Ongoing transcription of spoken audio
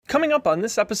Coming up on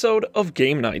this episode of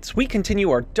Game Nights, we continue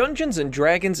our Dungeons and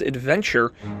Dragons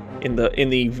adventure in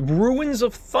the ruins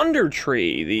of Thunder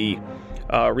Tree, the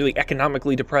really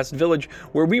economically depressed village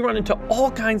where we run into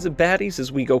all kinds of baddies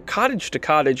as we go cottage to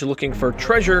cottage looking for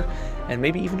treasure and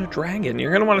maybe even a dragon.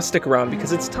 You're going to want to stick around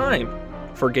because it's time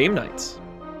for Game Nights.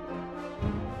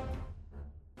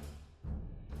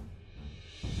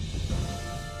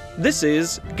 This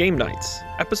is Game Nights,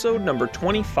 episode number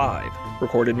 25,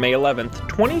 recorded May 11th,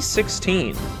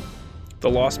 2016. The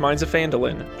Lost Mines of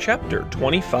Phandelver, chapter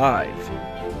 25.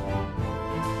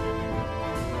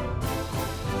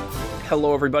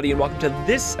 Hello everybody and welcome to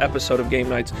this episode of Game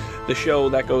Nights, the show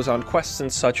that goes on quests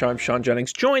and such. I'm Sean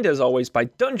Jennings, joined as always by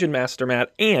Dungeon Master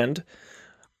Matt and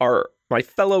my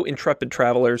fellow intrepid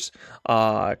travelers,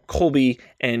 Colby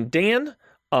and Dan.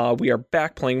 We are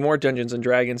back playing more Dungeons &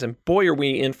 Dragons, and boy are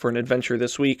we in for an adventure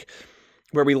this week.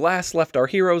 Where we last left our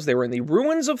heroes, they were in the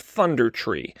ruins of Thunder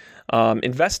Tree,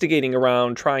 investigating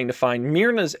around, trying to find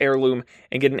Myrna's heirloom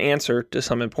and get an answer to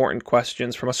some important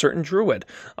questions from a certain druid.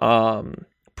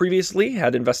 Previously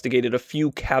had investigated a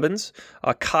few cabins,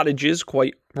 cottages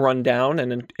quite run down,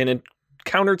 and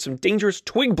encountered some dangerous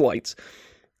twig blights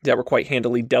that were quite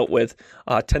handily dealt with.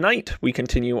 Tonight, we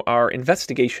continue our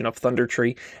investigation of Thunder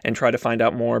Tree and try to find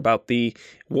out more about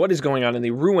what is going on in the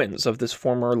ruins of this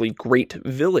formerly great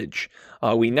village.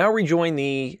 We now rejoin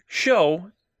the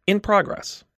show in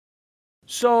progress.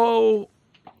 So,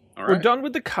 We're done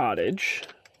with the cottage.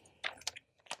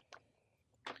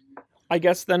 I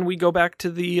guess then we go back to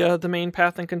the main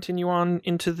path and continue on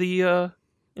into the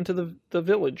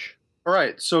village. All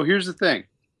right, so here's the thing.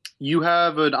 You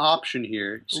have an option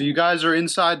here. So you guys are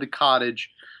inside the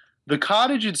cottage. The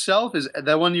cottage itself, is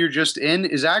that one you're just in,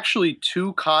 is actually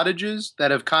two cottages that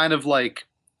have kind of like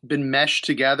been meshed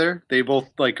together. They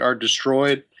both like are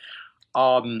destroyed.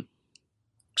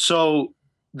 So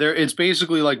it's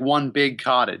basically like one big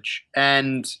cottage,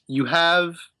 and you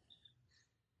have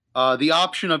the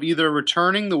option of either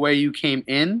returning the way you came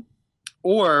in,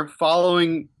 or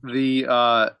following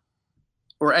or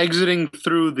exiting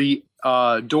through the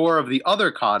door of the other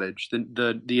cottage,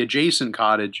 the adjacent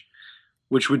cottage,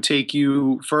 which would take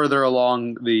you further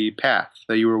along the path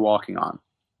that you were walking on.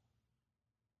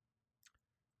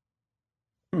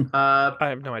 I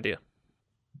have no idea.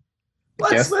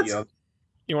 Let's...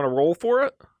 You want to roll for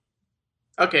it?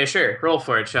 Okay, sure. Roll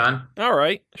for it, Sean. All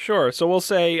right, sure. So we'll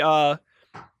say 10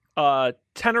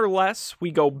 or less, we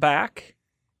go back.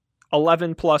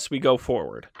 11 plus, we go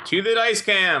forward. To the dice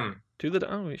cam.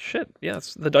 Oh, shit.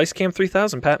 Yes, the Dice Cam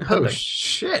 3000 patent pending. Oh,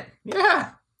 shit.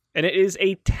 Yeah. And it is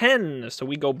a 10, so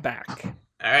we go back.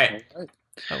 All right.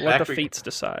 Let the fates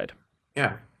decide.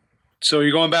 Yeah. So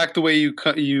you're going back the way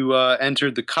you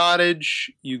entered the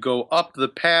cottage. You go up the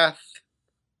path.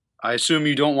 I assume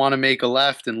you don't want to make a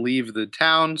left and leave the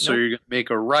town, so you're going to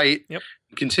make a right. Yep.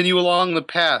 Continue along the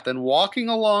path. And walking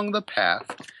along the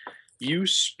path, you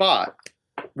spot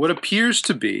what appears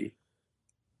to be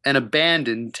an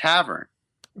abandoned tavern.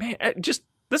 Man,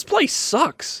 this place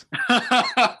sucks.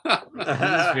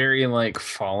 It's very like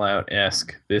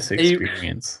Fallout-esque, this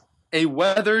experience. A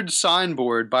weathered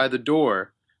signboard by the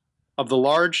door of the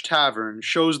large tavern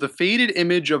shows the faded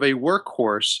image of a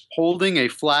workhorse holding a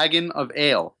flagon of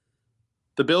ale.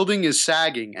 The building is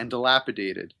sagging and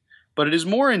dilapidated, but it is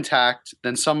more intact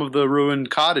than some of the ruined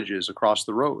cottages across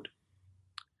the road.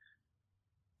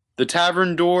 The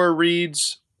tavern door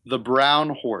reads, "The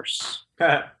Brown Horse."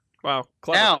 Wow,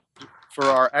 clever. Now, for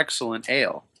our excellent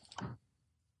ale.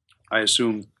 I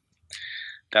assume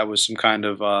that was some kind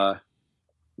of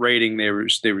rating they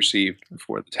received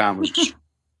before the town was destroyed.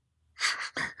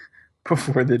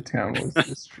 Before the town was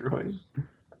destroyed.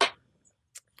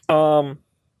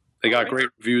 They got great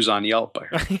reviews on Yelp.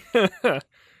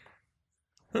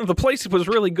 The place was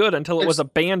really good until it was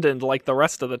abandoned like the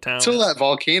rest of the town. Until that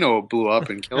volcano blew up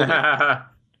and killed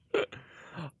it.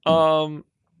 All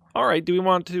right, do we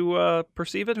want to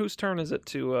perceive it? Whose turn is it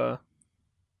to...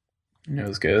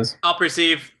 Nose goes. I'll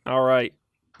perceive. All right.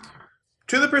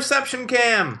 To the perception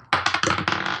cam.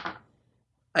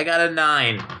 I got a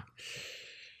 9.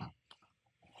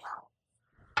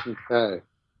 Okay.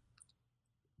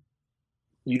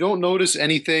 You don't notice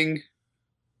anything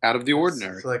out of the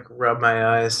ordinary. Just, like, rub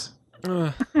my eyes.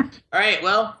 All right,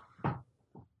 well,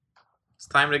 it's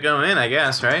time to go in, I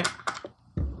guess, right?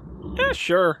 Yeah,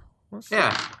 sure.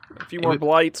 Yeah. A few more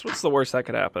blights. What's the worst that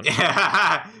could happen?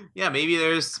 Yeah, maybe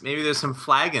there's some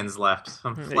flagons left.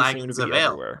 Some flagons of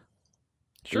ale. Everywhere.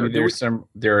 Sure.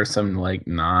 There are some like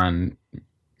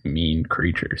non-mean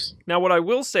creatures. Now, what I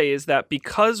will say is that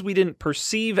because we didn't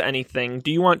perceive anything,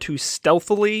 do you want to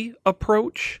stealthily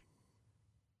approach?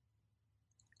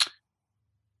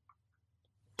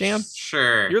 Dan?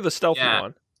 Sure. You're the stealthy Yeah.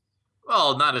 one.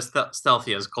 Well, not as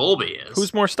stealthy as Colby is.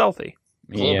 Who's more stealthy?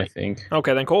 Me, I Colby. think.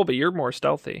 Okay, then Colby, you're more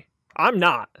stealthy. I'm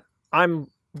not. I'm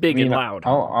big and loud.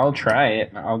 I'll try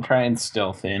it. I'll try and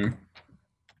stealth in.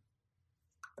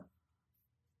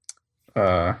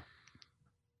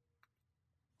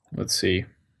 Let's see.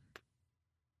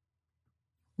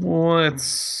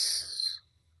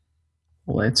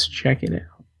 Let's check it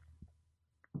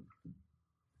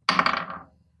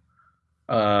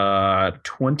out.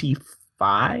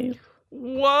 25.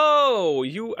 Whoa!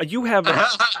 You have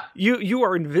you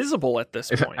are invisible at this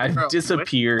point. I've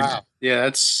disappeared. Wow. Yeah,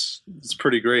 that's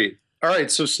pretty great. All right,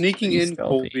 so sneaking Pretty in,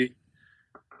 stealthy.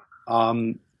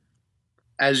 Colby.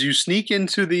 As you sneak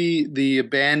into the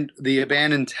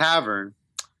abandoned tavern,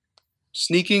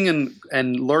 sneaking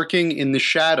and lurking in the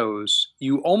shadows,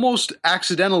 you almost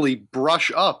accidentally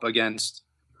brush up against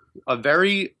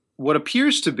what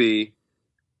appears to be,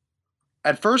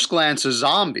 at first glance, a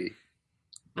zombie.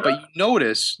 But you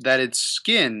notice that its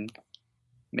skin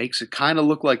makes it kind of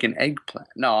look like an eggplant.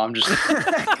 No, I'm just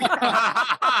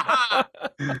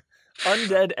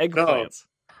Undead eggplants.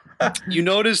 You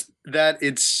notice that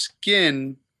its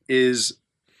skin is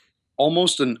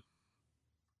almost a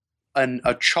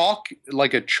chalk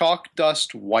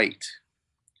dust white.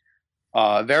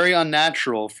 Very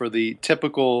unnatural for the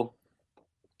typical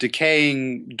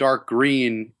decaying dark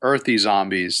green earthy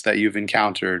zombies that you've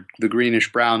encountered, the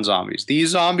greenish brown zombies. These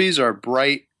zombies are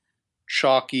bright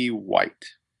chalky white.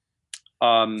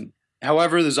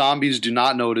 However, the zombies do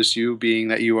not notice you, being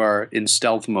that you are in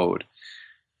stealth mode.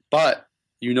 But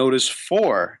you notice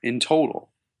 4 in total.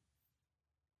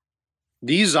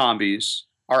 These zombies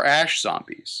are ash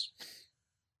zombies.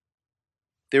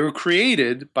 They were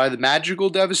created by the magical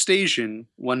devastation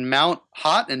when Mount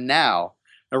Hot and Now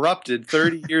erupted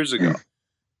 30 years ago.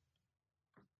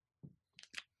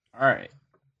 All right.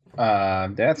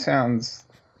 That sounds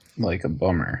like a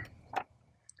bummer.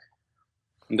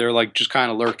 They're like just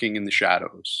kind of lurking in the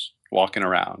shadows, walking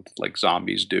around like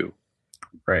zombies do.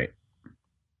 Right.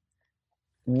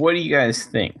 What do you guys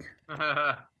think?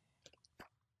 How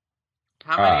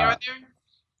many are there?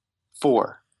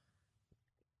 4.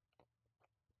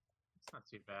 It's not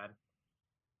too bad.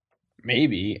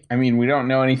 Maybe. I mean, we don't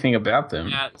know anything about them.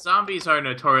 Yeah, zombies are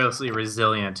notoriously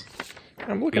resilient.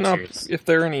 I'm looking creatures. up if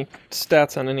there are any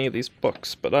stats on any of these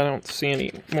books, but I don't see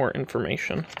any more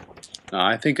information.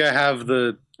 I think I have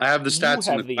the stats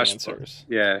You in have the the quest book. answers.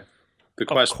 Yeah, the Of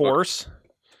quest book. course.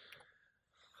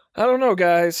 I don't know,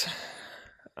 guys.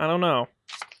 I don't know.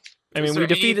 I mean, we there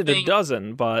defeated a anything-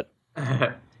 dozen, but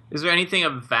Is there anything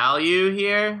of value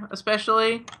here,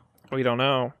 especially? we don't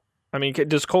know. I mean,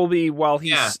 does Colby, while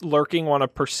he's Yeah. lurking, want to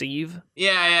perceive?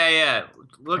 Yeah.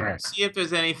 Look, Alright. see if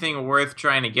there's anything worth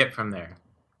trying to get from there.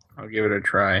 I'll give it a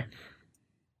try.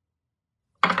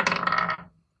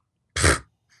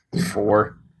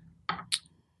 4.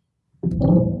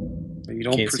 You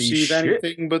don't Can't see perceive shit.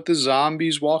 anything but the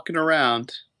zombies walking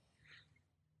around.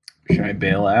 Should I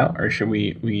bail out or should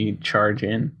we charge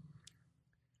in?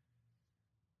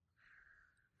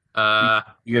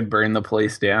 You could burn the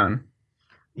place down.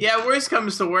 Yeah, worst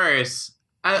comes to worst.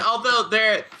 Although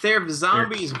they're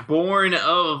zombies born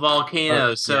of a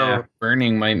volcano, so Yeah,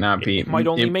 burning might not be. It might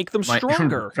only make them might-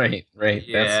 stronger. Right.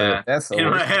 Yeah. That's the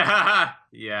worst.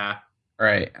 Yeah.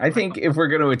 Right. I think if we're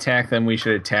going to attack them, we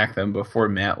should attack them before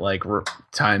Matt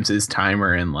times his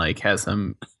timer and has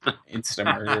them insta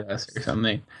murder us or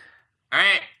something. All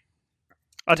right,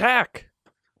 Attack!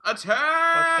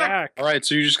 attack! All right,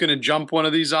 so you're just gonna jump one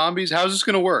of these zombies? How's this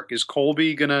gonna work? Is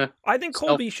Colby gonna? I think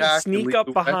Colby should Self-attack and sneak lead up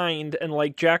the way? behind and,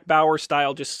 like Jack Bauer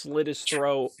style, just slit his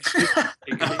throat.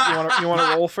 you want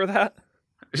to roll for that?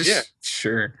 Yeah.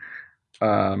 Sure.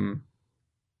 I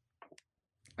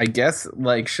guess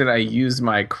should I use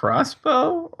my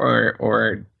crossbow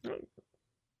or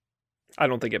I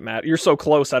don't think it matters. You're so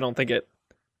close. I don't think it.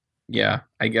 yeah,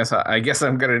 I guess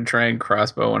I'm gonna try and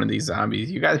crossbow one of these zombies.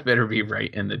 You guys better be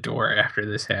right in the door after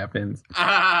this happens.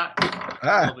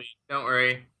 Colby, don't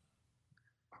worry.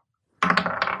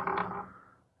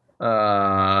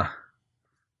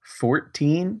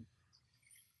 14.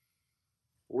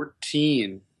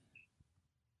 14.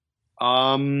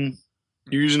 You're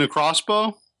using a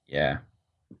crossbow? Yeah.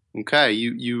 Okay,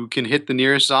 you can hit the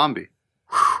nearest zombie.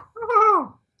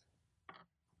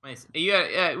 Nice. We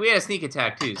had a sneak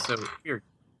attack too, so you're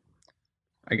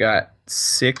I got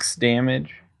 6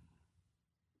 damage.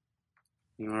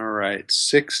 All right,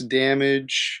 6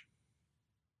 damage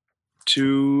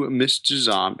to Mr.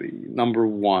 Zombie. Number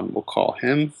 1, we'll call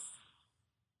him.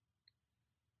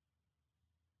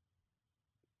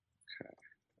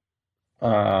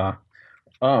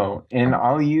 Oh, and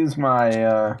I'll use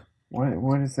my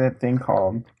what is that thing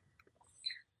called?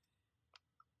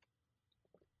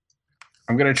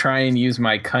 I'm gonna try and use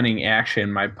my cunning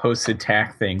action, my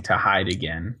post-attack thing, to hide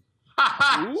again.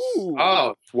 Ooh.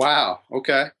 Oh, wow.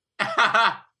 Okay.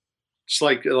 Just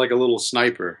like a little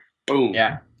sniper. Boom.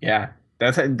 Yeah.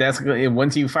 That's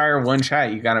once you fire one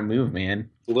shot, you gotta move, man.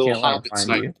 A little Can't let it hobbit find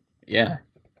sniper. you. Yeah.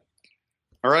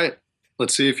 All right.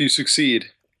 Let's see if you succeed.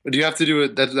 Do you have to do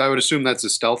it? I would assume that's a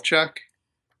stealth check.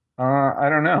 I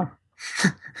don't know.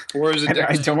 Or is it?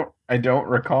 I don't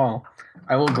recall.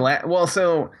 I will Well,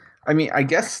 so I mean, I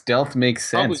guess stealth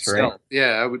makes Probably sense, right? stealth.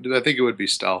 Yeah, I think it would be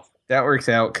stealth. That works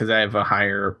out because I have a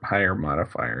higher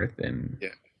modifier than Yeah.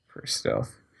 for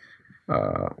stealth.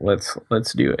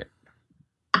 Let's do it.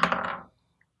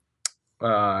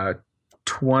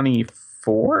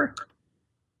 24.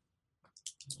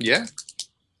 Yeah.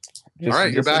 All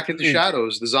right, you're back in the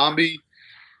shadows. The zombie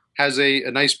has a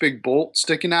nice big bolt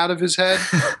sticking out of his head.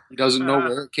 He doesn't know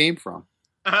where it came from.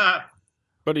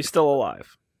 But he's still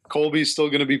alive. Colby's still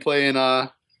going to be playing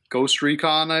Ghost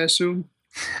Recon, I assume.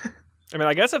 I mean,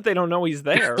 I guess if they don't know he's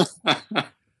there.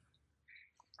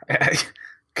 I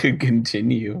could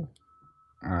continue,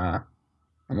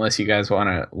 unless you guys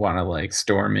want to like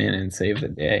storm in and save the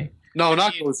day. No,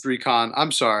 not Ghost Recon.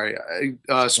 I'm sorry.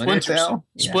 Splinter Cell.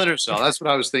 Yeah. Splinter Cell. That's what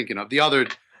I was thinking of. The other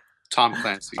Tom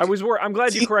Clancy. I'm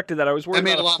glad you corrected that. I was worried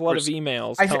made about a lot a flood more of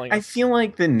emails I telling us. feel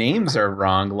like the names are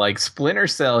wrong. Like Splinter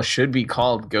Cell should be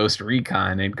called Ghost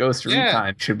Recon, and Ghost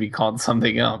Recon should be called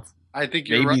something else. I think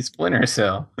you're Maybe right. Splinter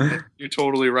Cell. You're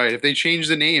totally right. If they changed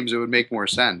the names, it would make more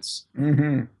sense.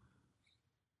 Mm-hmm.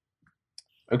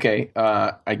 Okay,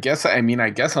 I guess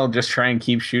I'll just try and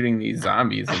keep shooting these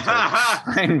zombies until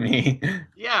they find me.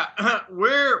 Yeah,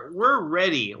 we're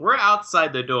ready. We're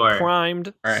outside the door.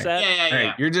 Primed, All right. set. Yeah. All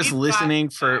right, you're just listening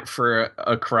for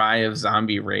a cry of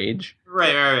zombie rage.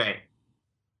 Right.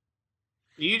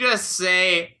 You just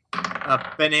say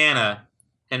a banana,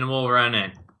 and we'll run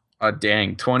in. Oh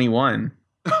dang, 21.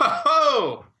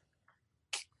 Oh!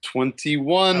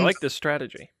 21. I like this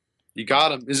strategy. You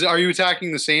got him. Are you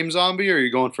attacking the same zombie or are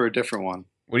you going for a different one?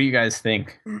 What do you guys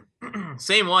think?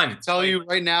 Same one. Tell you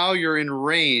right now, you're in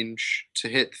range to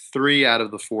hit 3 out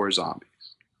of the 4 zombies.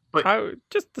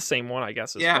 Just the same one, I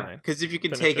guess, is Yeah, fine. because if you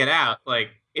can Finish take it. it out, like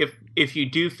if you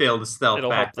do fail to stealth It'll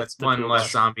back, help that's the one two of less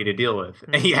us. zombie to deal with.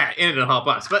 Yeah, and it'll help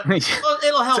us, but well,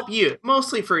 it'll help you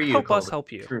mostly for you. Help us Colby.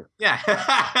 help you. True.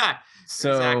 Yeah.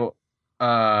 So,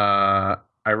 I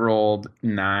rolled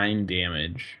 9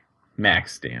 damage,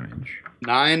 max damage.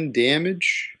 9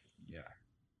 damage? Yeah.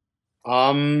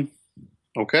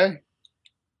 Okay.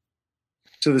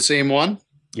 To the same one?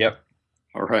 Yep.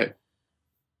 All right.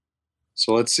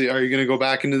 So let's see. Are you going to go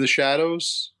back into the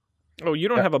shadows? Oh, you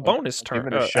don't Yeah, have a bonus I'll give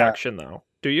turn it a shot. action, though,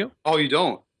 do you? Oh, you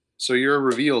don't. So you're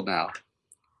revealed now.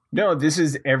 No, this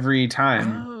is every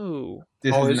time. Oh.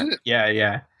 This Oh, is not- it?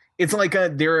 Yeah. It's like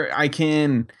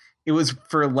it was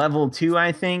for level 2,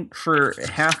 I think, for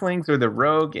halflings or the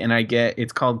rogue, and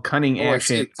it's called cunning Oh, I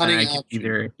see. action. Cunning and I can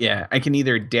action. I can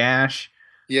either dash,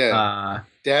 Yeah.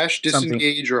 Dash, something-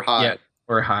 disengage, or hide. yeah,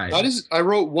 or hide. I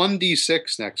wrote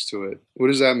 1d6 next to it. What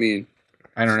does that mean?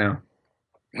 I don't know.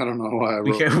 I don't know why I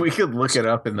wrote We could look it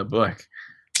up in the book.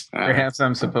 Perhaps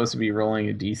I'm supposed to be rolling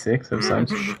a d6 of some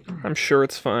sort. I'm sure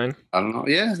it's fine. I don't know.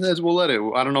 Yeah, we'll let it.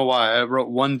 I don't know why. I wrote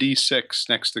 1d6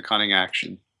 next to cunning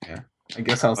action. I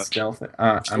guess I'll stealth it.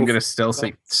 I'm gonna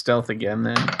stealth again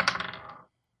then.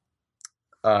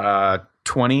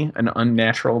 20, an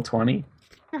unnatural 20.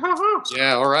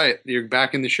 Yeah, all right. You're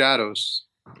back in the shadows.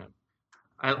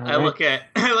 I look at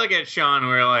Sean.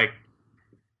 We're like,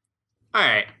 all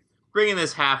right, bringing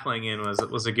this halfling in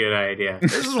was a good idea.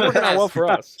 This is working out well for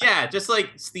us. Yeah, just like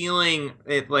stealing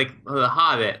it, like the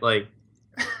Hobbit. Like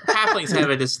halflings have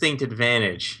a distinct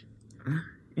advantage.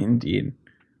 Indeed.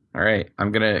 All right,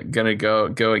 I'm gonna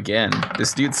go again.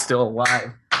 This dude's still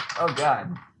alive. Oh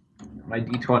God, my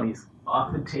d20's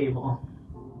off the table.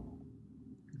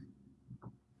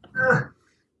 Ugh.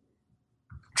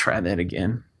 Try that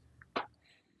again.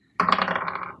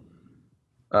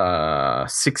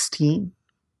 16.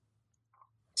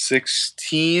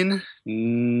 16.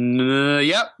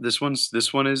 Yep. This one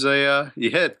is a you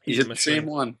hit. He's You a hit the same machine.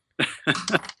 one.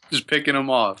 Just picking them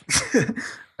off.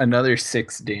 Another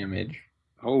 6 damage.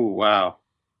 Oh wow.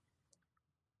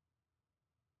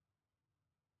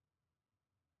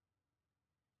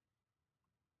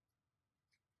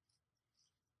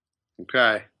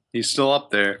 Okay. He's still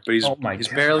up there, but he's Oh my God.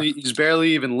 barely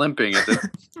even limping at this.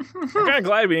 I'm kind of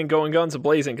glad we didn't go in guns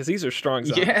a-blazing, because these are strong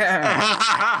zombies.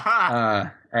 Yeah.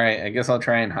 All right, I guess I'll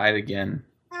try and hide again.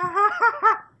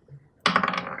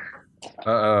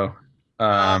 Uh-oh.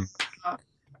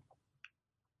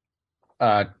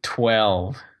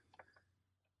 12.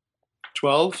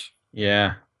 12?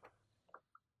 Yeah.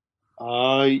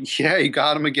 Yeah, you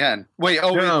got him again. Wait,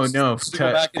 No, wait, no. to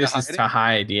go back into This is hiding? to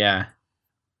hide, yeah.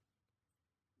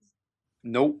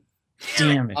 Nope.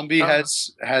 Damn it. Zombie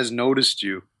has noticed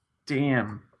you.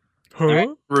 Damn.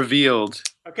 Huh? Revealed.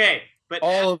 Okay, but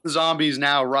All of the zombies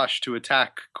now rush to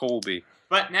attack Colby.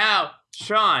 But now,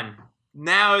 Sean,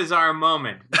 now is our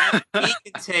moment. Now we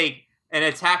can take an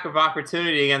attack of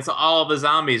opportunity against all of the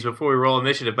zombies before we roll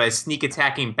initiative by sneak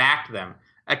attacking back to them.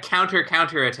 A counter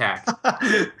attack.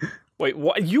 Wait,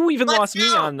 what? You even lost me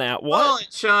on that. What? Roll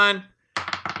it, Sean.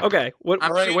 Okay. What?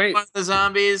 I'm shooting wait. one of the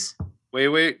zombies.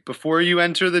 Wait. Before you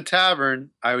enter the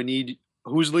tavern, I would need...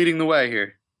 Who's leading the way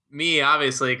here? Me,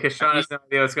 obviously, because Sean has no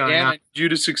idea what's going Dan, I on. need you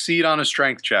to succeed on a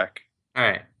strength check. All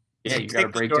right. Yeah, you Kick gotta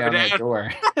the break door down that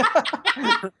door.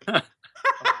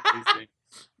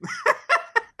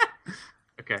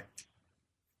 Okay.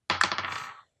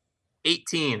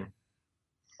 18.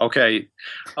 Okay.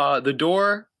 The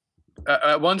door...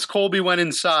 once Colby went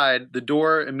inside, the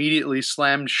door immediately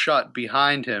slammed shut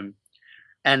behind him,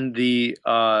 and the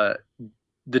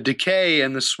decay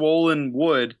and the swollen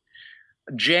wood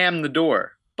jammed the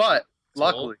door. But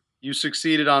luckily, you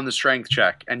succeeded on the strength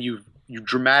check, and you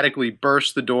dramatically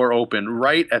burst the door open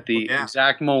right at the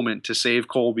exact moment to save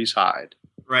Colby's hide.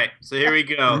 Right. So here we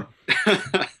go.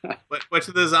 What's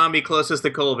the zombie closest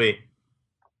to Colby?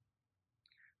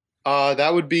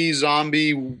 That would be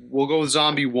zombie. We'll go with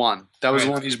zombie 1. That was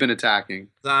the one he's been attacking.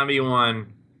 Zombie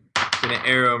 1. Gonna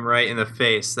arrow him right in the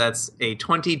face. That's a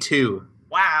 22.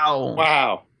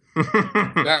 Wow.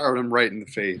 Arrowed him right in the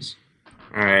face.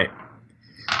 All right.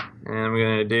 And I'm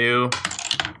gonna do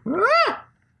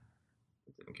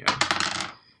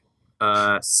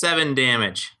 7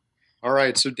 damage. All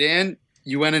right. So Dan,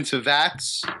 you went into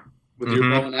VATS with your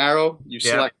bow and arrow. You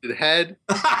selected head.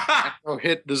 Arrow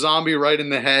hit the zombie right in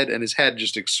the head, and his head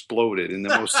just exploded in the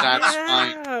most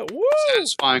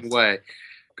satisfying way.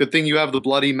 Good thing you have the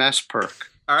bloody mess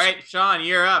perk. All right, Sean,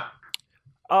 you're up.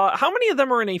 How many of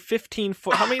them are in a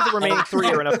 15-foot? How many of the remaining 3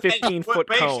 are in a 15-foot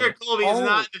cone? Make sure Colby is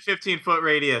not in the 15-foot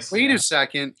radius. Wait a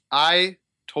second. I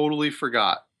totally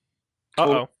forgot.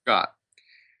 Forgot.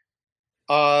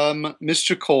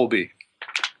 Mr. Colby,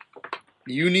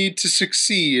 you need to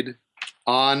succeed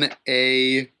on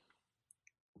a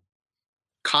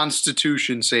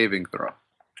Constitution saving throw.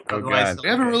 Oh God! We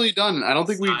haven't really done. I don't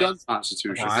think we've done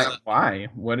Constitution. Why?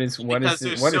 What is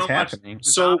happening?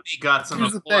 So zombie got some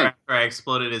before after I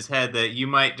exploded his head that you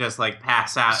might just like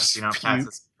pass out. If you know,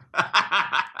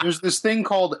 There's this thing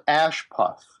called Ash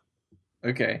Puff.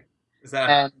 Okay. Is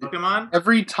that a Pokemon?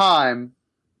 Every time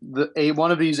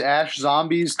one of these ash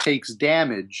zombies takes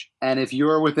damage, and if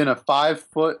you're within a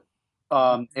 5-foot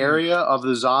area of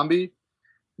the zombie,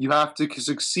 you have to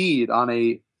succeed on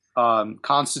a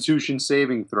Constitution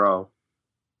saving throw,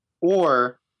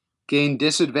 or gain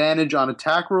disadvantage on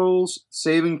attack rolls,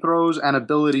 saving throws, and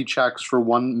ability checks for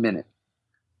 1 minute.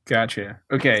 Gotcha.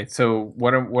 Okay, so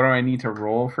what do I need to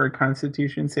roll for a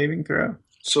Constitution saving throw?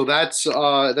 So that's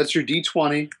your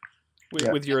D20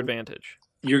 with your advantage.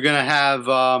 You're gonna have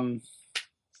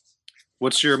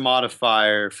what's your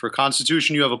modifier for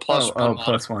Constitution? You have a +1. Oh,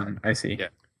 +1. I see. Yeah.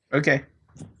 Okay.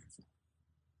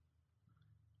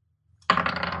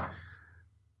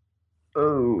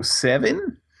 Oh,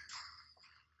 7?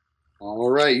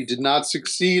 All right, you did not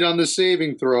succeed on the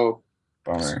saving throw.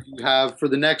 Bummer. So you have for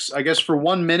the next, I guess for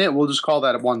 1 minute, we'll just call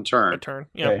that 1 turn. A turn,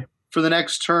 yeah. Okay. For the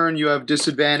next turn, you have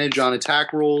disadvantage on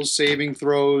attack rolls, saving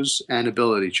throws, and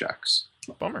ability checks.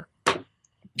 Bummer.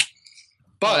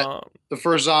 But the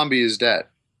first zombie is dead.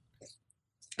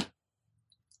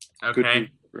 Okay. Good news,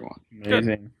 everyone.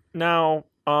 Amazing. Now,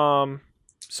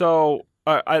 so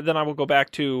then I will go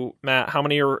back to Matt. How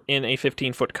many are in a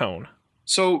 15-foot cone?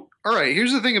 So, all right,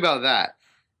 here's the thing about that.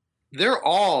 They're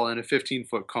all in a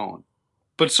 15-foot cone,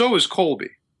 but so is Colby.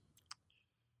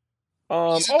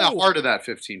 He's in the heart of that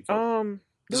 15-foot.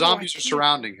 The zombies are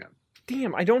surrounding him.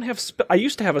 Damn, I don't have. I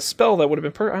used to have a spell that would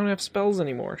have been. I don't have spells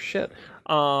anymore. Shit.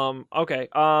 Okay.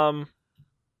 All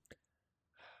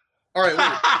right.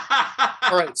 Wait.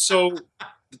 All right. So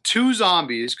the 2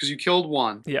 zombies, because you killed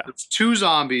 1. Yeah. There's 2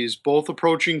 zombies, both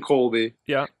approaching Colby.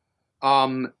 Yeah.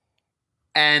 And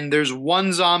there's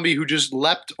 1 zombie who just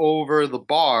leapt over the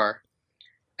bar,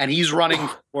 and he's running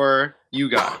for you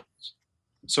guys.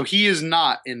 So he is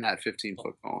not in that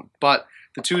 15-foot cone. But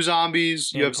the 2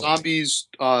 zombies, you have zombies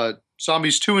 2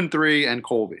 and 3, and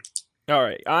Colby. All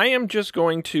right. I am just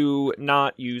going to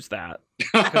not use that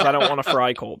because I don't want to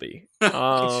fry Colby.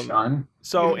 Sean,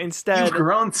 So instead, you've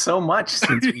grown so much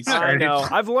since we I started. know.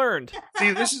 I've learned.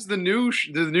 See, this is the new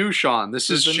Sean. This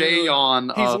is the Shay new-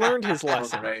 on. He's learned his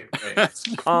lesson. Right.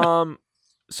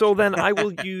 So then I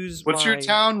will use. What's your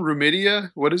town?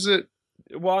 Rumidia? What is it?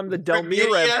 Well, I'm the Delmirev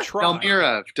Rumidia? tribe.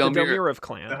 Delmirev. The Delmirev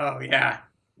clan. Oh yeah.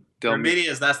 Delmirev.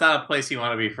 Remedias, that's not a place you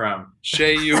want to be from.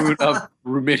 Shay Yud of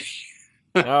Rumidia.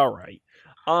 All right.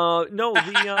 No,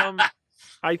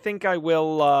 I think I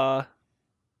will.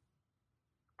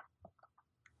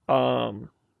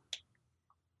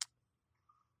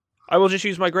 I will just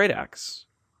use my great axe.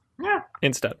 Yeah.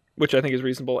 Instead, which I think is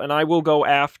reasonable, and I will go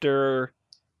after.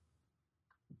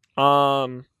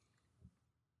 Because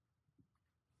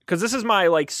this is my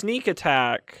like sneak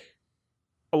attack,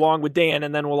 along with Dan,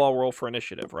 and then we'll all roll for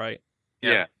initiative, right?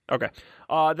 Yeah. Okay.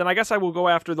 Then I guess I will go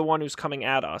after the one who's coming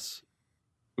at us.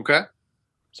 Okay.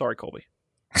 Sorry, Colby.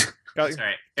 Got-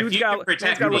 Sorry. Dude's If you gotta- can protect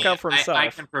dude's gotta me, look out for I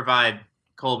himself. can provide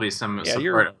Colby some Yeah, support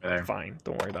you're over there. fine.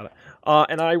 Don't worry about it.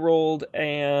 And I rolled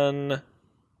an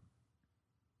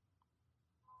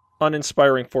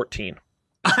uninspiring 14.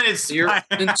 You're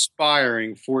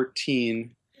inspiring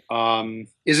 14.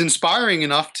 Is inspiring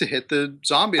enough to hit the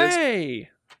zombie. Hey,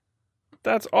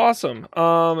 that's awesome.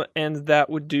 And that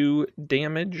would do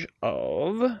damage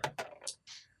of.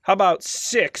 How about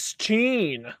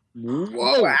 16?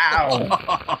 Whoa.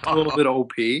 Wow. A little bit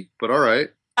OP, but all right.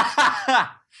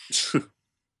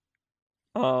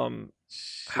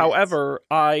 However,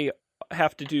 I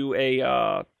have to do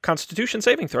a Constitution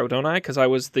saving throw, don't I? Because I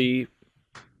was the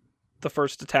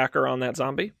first attacker on that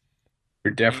zombie.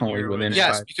 You're definitely within.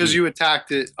 Yes, 5 because feet. you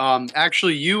attacked it.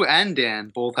 Actually, you and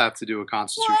Dan both have to do a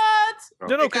Constitution. What?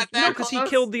 No, It got that because he close?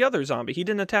 killed the other zombie. He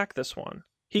didn't attack this one.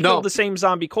 He No. killed the same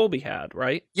zombie Colby had,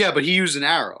 right? Yeah, but he used an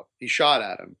arrow. He shot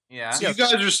at him. Yeah. So you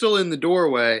guys are still in the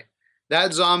doorway.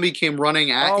 That zombie came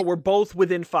running at Oh, you. we're both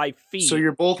within 5 feet. So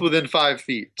you're both within 5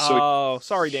 feet. So Oh,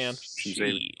 sorry, Dan.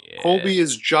 Colby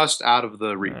is just out of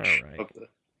the reach All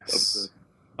right.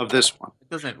 of this one. It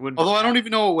doesn't. Although I don't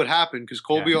even know what would happen because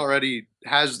Colby already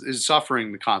is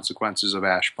suffering the consequences of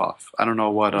Ash Puff. I don't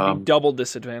know what It'd be double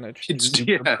disadvantage.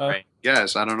 Right.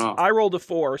 Yes, I don't know. I rolled a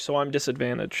 4, so I'm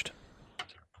disadvantaged.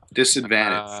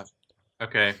 Disadvantage.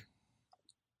 Okay.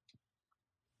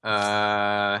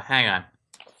 Hang on.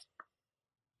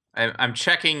 I'm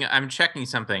checking. I'm checking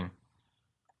something.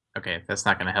 Okay, that's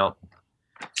not gonna help.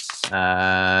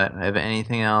 Have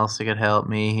anything else that could help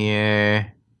me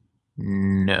here?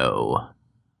 No.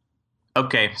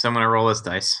 Okay, so I'm gonna roll this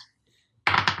dice.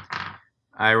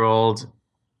 I rolled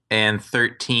and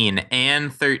 13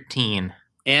 and 13.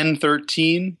 And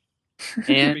 13.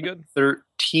 Pretty And good.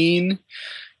 13.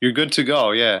 You're good to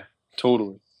go. Yeah,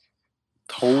 totally.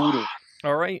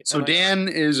 All right. So and I- Dan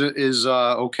is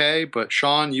okay, but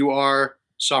Sean, you are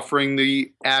suffering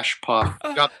the Ash Puff.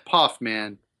 You got the puff,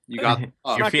 man. You got the It's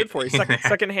puff. not good for you.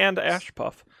 Second-hand ash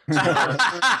puff.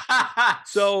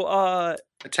 So,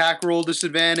 Attack roll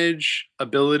disadvantage,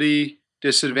 ability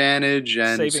disadvantage,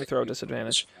 and saving throw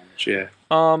disadvantage. Yeah.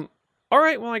 All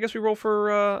right. Well, I guess we roll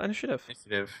for initiative.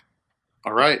 Initiative.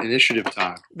 All right, initiative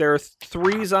time. There are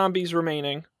 3 zombies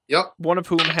remaining, Yep. one of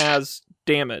whom has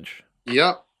damage.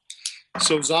 Yep.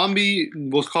 So zombie,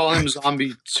 we'll call him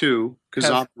zombie 2 because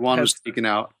Have- zombie 1 was has- taken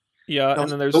out. Yeah, No,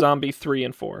 and then there's nope. zombie 3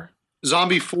 and 4.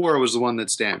 Zombie 4 was the one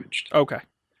that's damaged. Okay,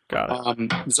 got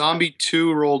it. Zombie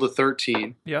 2 rolled a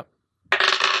 13. Yep.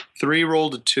 3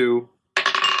 rolled a 2.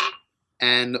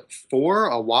 And 4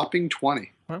 a whopping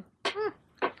 20.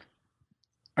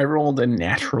 I rolled a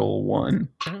natural 1.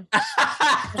 Oh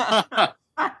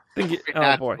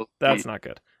boy, that's not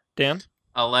good. Dan?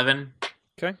 11.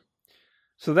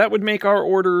 So that would make our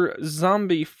order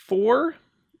zombie 4,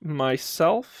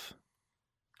 myself,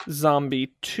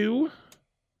 zombie 2,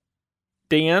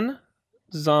 Dan,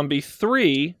 zombie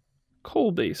 3,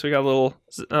 Colby. So we got a little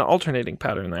alternating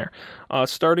pattern there.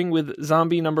 Starting with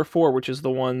zombie number 4, which is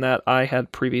the one that I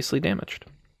had previously damaged.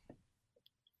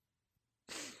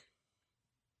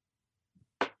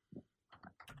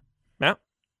 Matt?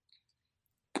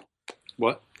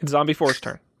 What? It's zombie 4's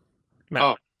turn. Matt.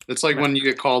 Oh. It's like when you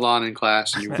get called on in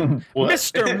class and you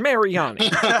Mr. Mariani,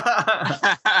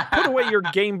 put away your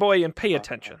Game Boy and pay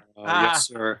attention. Yes,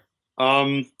 sir.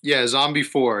 Yeah, zombie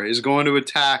 4 is going to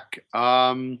attack.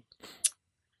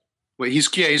 Wait,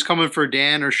 he's coming for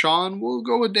Dan or Sean. We'll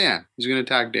go with Dan. He's going to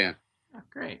attack Dan. Oh,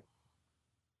 great.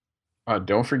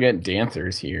 Don't forget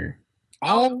Danther's here.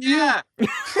 Oh yeah,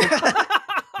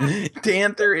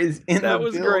 Danther is in That the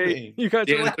was building. great. You guys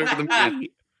are Danther the man.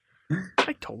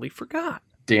 I totally forgot.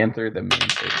 Danther the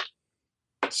Manther.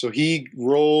 So he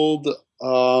rolled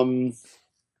an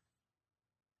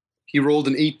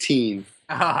 18.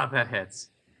 Ah, that hits.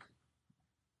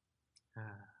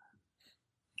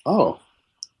 Oh,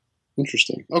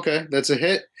 interesting. Okay, that's a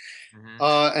hit.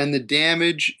 And the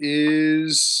damage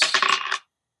is.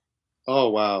 Oh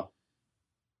wow.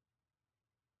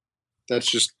 It's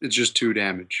just 2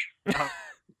 damage.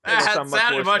 That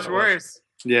sounded much worse.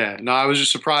 Yeah, no, I was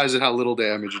just surprised at how little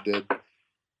damage it did.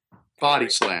 Body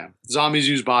slam. Zombies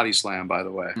use body slam, by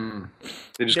the way.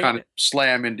 They just kind of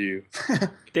slam into you.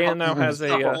 Dan now has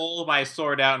a hold my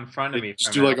sword out in front of me.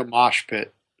 Just do like a mosh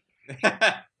pit.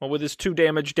 well, with his 2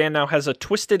 damage, Dan now has a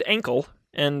twisted ankle,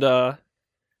 and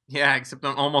yeah, except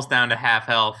I'm almost down to half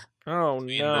health. Oh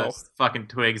no! Those fucking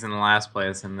twigs in the last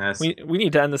place in this. We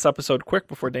need to end this episode quick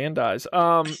before Dan dies.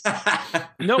 No,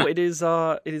 it is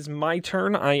my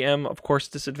turn. I am of course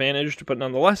disadvantaged, but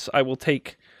nonetheless, I will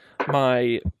take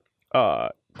my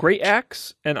great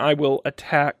axe and I will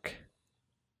attack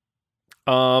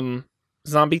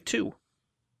zombie 2.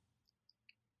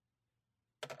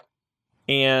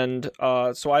 And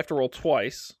so I have to roll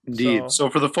twice. Indeed. So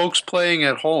for the folks playing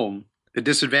at home, the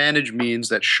disadvantage means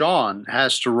that Sean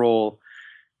has to roll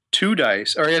 2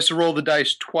 dice, or he has to roll the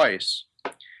dice twice,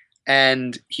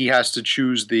 and he has to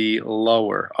choose the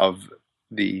lower of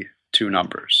the 2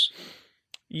 numbers.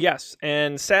 Yes,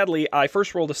 and sadly, I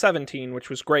first rolled a 17, which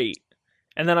was great,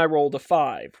 and then I rolled a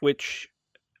 5, which,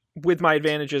 with my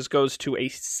advantages, goes to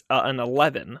an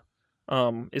 11.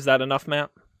 Is that enough,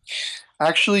 Matt?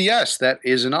 Actually, yes, that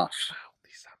is enough. Wow,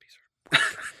 these zombies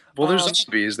are... Well, they're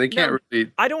zombies. They can't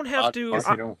really... I don't have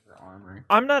to...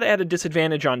 I'm not at a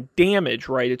disadvantage on damage,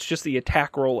 right? It's just the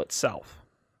attack roll itself.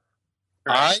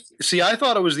 I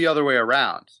thought it was the other way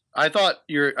around. I thought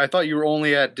you were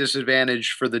only at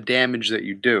disadvantage for the damage that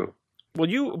you do. Well,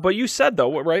 you said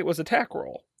though, right? It was attack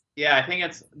roll. Yeah, I think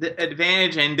it's the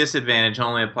advantage and disadvantage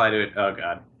only apply to it. Oh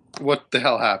god. What the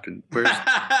hell happened?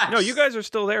 No, you guys are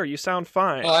still there. You sound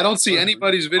fine. I don't see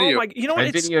anybody's video. Oh my! You know what?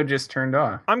 My video just turned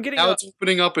off. I'm getting. Now it's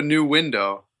opening up a new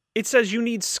window. It says you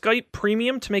need Skype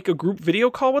Premium to make a group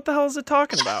video call. What the hell is it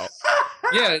talking about?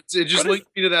 Yeah, it just linked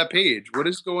me to that page. What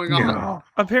is going on? No.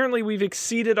 Apparently, we've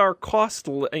exceeded our cost.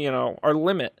 Our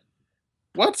limit.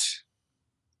 What?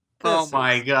 Oh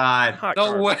my god!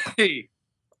 No way!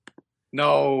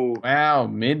 No. Wow,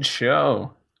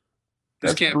 mid-show.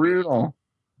 That's brutal.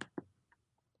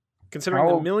 Considering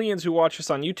the millions who watch us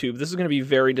on YouTube, this is going to be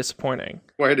very disappointing.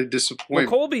 Quite a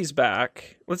disappointment. Well, Colby's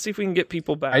back. Let's see if we can get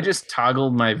people back. I just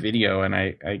toggled my video and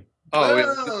I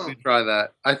let me try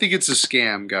that. I think it's a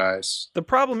scam, guys. The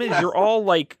problem is you're all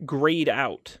like grayed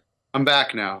out. I'm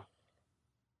back now.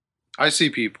 I see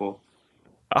people.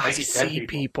 I see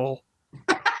people.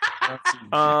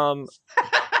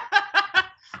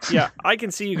 Yeah, I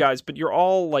can see you guys, but you're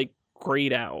all like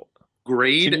grayed out.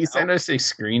 Grayed? Can you send us a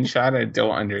screenshot? I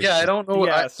don't understand. Yeah, I don't know.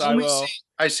 Yes, I will.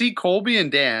 I see Colby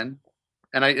and Dan,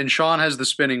 and Sean has the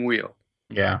spinning wheel.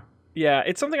 Yeah. Yeah,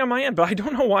 it's something on my end, but I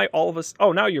don't know why all of us...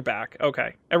 Oh, now you're back.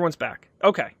 Okay. Everyone's back.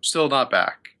 Okay. Still not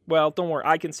back. Well, don't worry.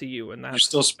 I can see you, and that's... You're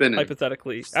still spinning.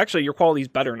 Hypothetically. Actually, your quality's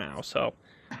better now, so...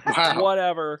 Wow.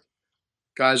 Whatever.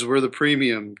 Guys, we're the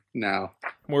premium now.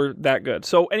 We're that good.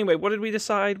 So, anyway, what did we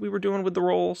decide we were doing with the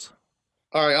rolls?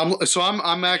 All right,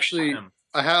 I'm actually...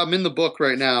 I'm in the book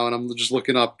right now, and I'm just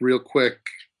looking up real quick.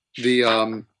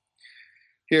 Here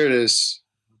it is.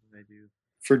 What did I do?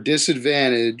 For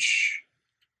disadvantage...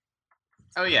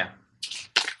 Oh, yeah.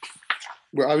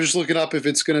 Where I was just looking up if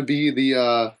it's going to be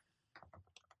the,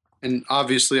 and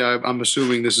obviously I'm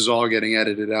assuming this is all getting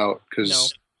edited out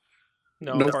because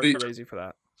no, nobody, it's crazy for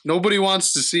that. Nobody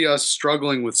wants to see us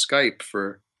struggling with Skype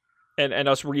for and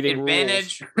us reading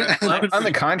advantage. On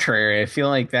the contrary, I feel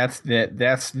like that's the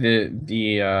most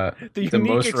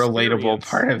relatable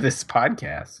part of this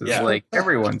podcast. It's like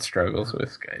everyone struggles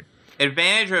with Skype.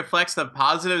 Advantage reflects the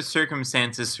positive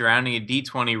circumstances surrounding a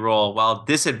D20 roll, while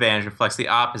disadvantage reflects the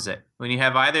opposite. When you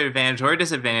have either advantage or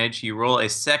disadvantage, you roll a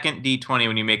second D20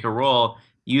 when you make a roll.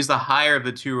 Use the higher of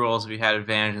the 2 rolls if you had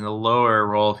advantage, and the lower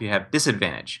roll if you have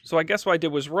disadvantage. So I guess what I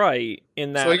did was right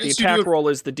in that the attack roll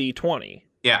is the D20.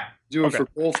 Yeah. Do it for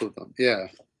both of them. Yeah.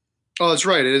 Oh, that's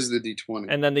right. It is the D20.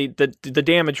 And then the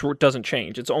damage doesn't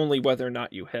change. It's only whether or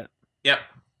not you hit. Yep.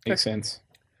 Makes sense.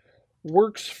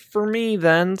 Works for me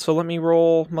then, so let me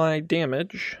roll my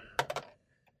damage.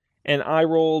 And I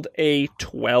rolled a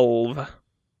 12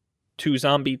 to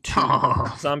Zombie 2.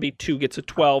 Oh. Zombie 2 gets a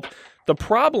 12. The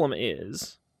problem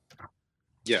is...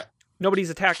 Yeah.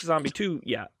 Nobody's attacked Zombie 2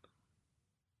 yet.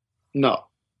 No.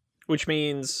 Which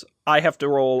means I have to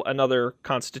roll another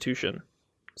Constitution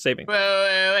saving.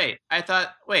 Wait. I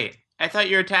thought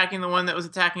you were attacking the one that was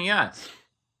attacking us.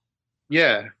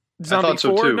 Yeah. Zombie thought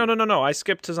so 4? too. No. I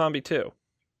skipped to Zombie 2.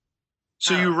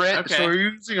 So okay. So are you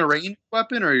using a ranged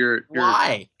weapon or your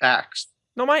Why? axe?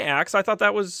 No, my axe. I thought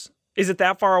that was. Is it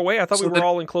that far away? I thought So we were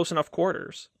all in close enough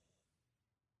quarters.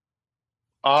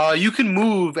 You can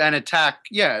move and attack.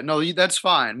 Yeah, no, that's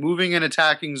fine. Moving and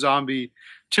attacking Zombie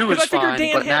 2 Because is I figured fine.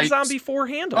 Dan but now had you- Zombie 4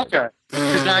 handled. Okay.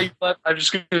 Because now you left. I'm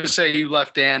just going to say you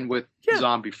left Dan with Yeah.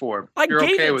 Zombie 4. I You're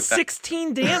gave okay it with that.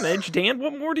 16 damage, Dan.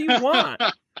 What more do you want?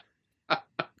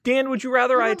 Dan, would you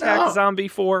rather I No. attack Zombie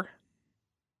 4?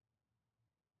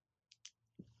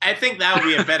 I think that would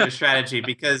be a better strategy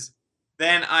because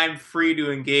then I'm free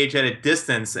to engage at a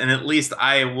distance, and at least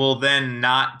I will then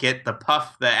not get the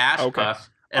ash Okay. puff,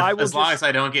 I will as long just- as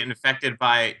I don't get infected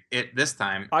by it this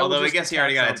time. I will Although I just guess he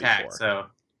already attack got Zombie attacked, 4. so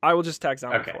I will just attack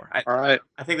Zombie okay. 4. All right.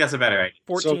 I think that's a better idea.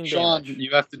 14 So, Sean, damage.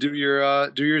 you have to do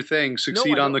your thing. Succeed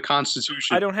I on don't. the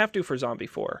Constitution. I don't have to for Zombie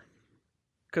 4.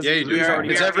 Because Yeah, you do. We are-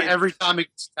 It's we are- every time it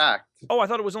gets attacked. Oh, I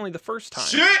thought it was only the first time.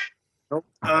 Shit! Nope.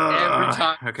 Every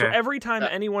time. Okay. So every time Yeah.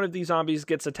 any one of these zombies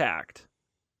gets attacked.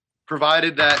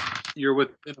 Provided that you're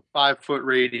within a 5-foot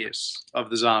radius of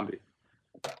the zombie.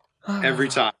 Every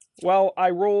time. Well, I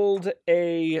rolled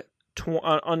a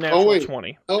unnatural Oh, wait.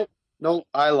 20. No,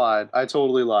 I lied. I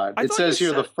totally lied. I It thought says you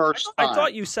here said- the first time. I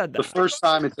thought you said that. The first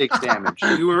time it takes damage.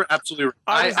 You were absolutely right.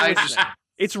 I was I just listening.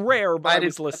 It's rare, but I,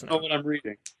 was didn't listening. know what I'm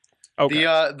reading. Okay.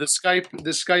 The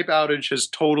Skype outage has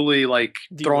totally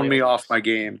thrown me Derailed off us. my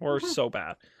game. We're so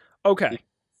bad. Okay.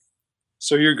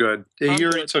 So you're good. I'm He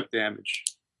already good. took damage.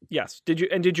 Yes. Did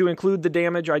you include the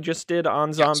damage I just did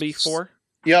on Zombie Yes. 4?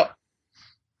 Yep.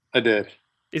 I did.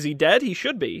 Is he dead? He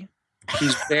should be.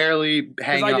 He's barely Because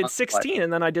hanging I on. did 16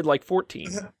 and then I did 14.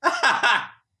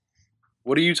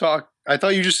 What are you talking? I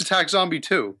thought you just attacked Zombie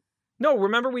 2. No,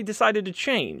 remember we decided to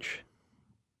change.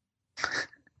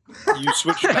 You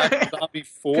switched back to Zombie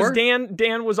 4? Because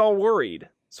Dan was all worried.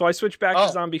 So I switched back Oh.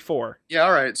 to Zombie 4. Yeah,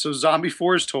 all right. So Zombie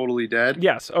 4 is totally dead.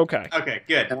 Yes, okay. Okay,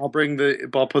 good. And I'll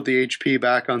put the HP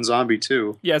back on Zombie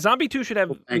 2. Yeah, Zombie 2 should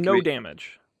have Thank no me.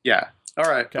 damage. Yeah. All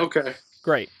right. Okay.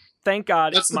 Great. Thank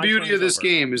God. That's the my beauty turn of is this over.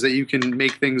 game is that you can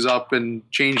make things up and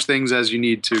change things as you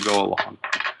need to go along.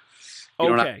 You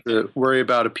don't Okay. have to worry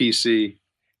about a PC.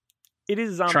 It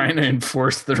is Zombie Trying to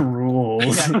enforce the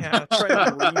rules. Yeah, try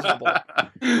to be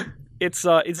reasonable. It's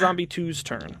Zombie 2's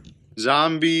turn.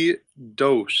 Zombie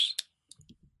Dose.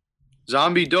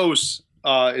 Zombie Dose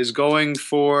is going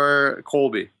for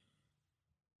Colby.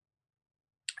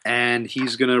 And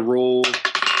he's going to roll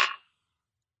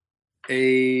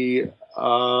a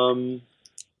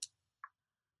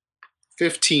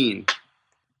 15.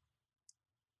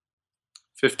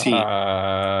 15.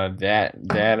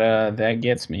 That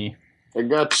gets me. I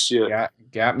got you.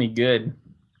 Got me good.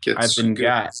 I've been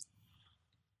got.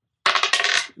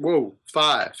 Whoa,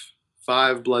 5.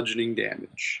 5 bludgeoning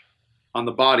damage on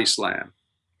the body slam.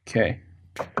 Okay.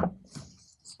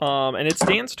 And it's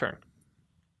Dan's turn.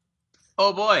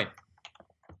 Oh boy.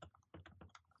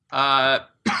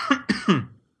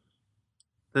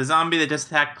 The zombie that just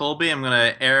attacked Colby, I'm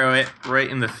gonna arrow it right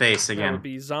in the face That again. would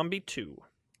be Zombie 2.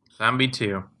 Zombie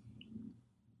 2.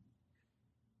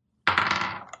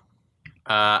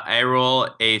 I roll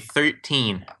a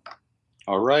 13.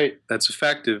 All right, that's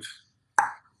effective.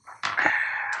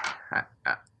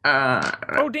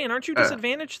 Oh, Dan, aren't you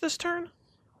disadvantaged this turn?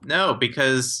 No,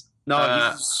 because No,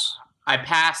 he's I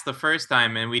passed the first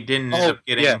time and we didn't end up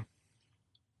getting. yeah.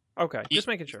 Okay, just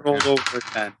making sure. rolled over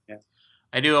 10. Yeah.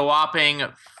 I do a whopping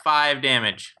 5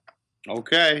 damage.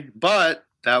 Okay, but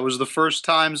that was the first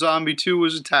time Zombie 2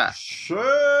 was attacked. Shit.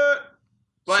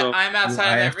 But So, I'm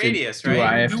outside of that radius, Do I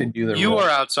right? have to do the You roll? are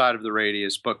outside of the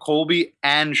radius, but Colby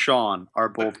and Sean are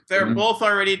both. They're both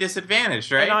already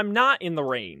disadvantaged, right? And I'm not in the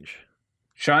range.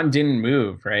 Sean didn't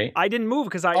move, right? I didn't move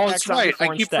because I Oh, attacked that's Zombie right. 4 I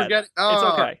keep instead. forgetting. It's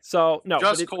okay. So, no.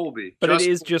 Just but Colby. it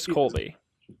is just Colby.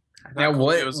 I thought Now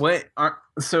Colby was-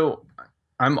 so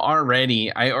I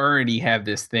already have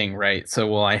this thing, right? So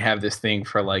will I have this thing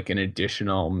for like an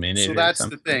additional minute? So or that's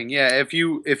something? the thing. Yeah, if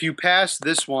you pass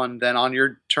this one, then on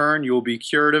your turn you'll be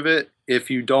cured of it. If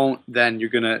you don't, then you're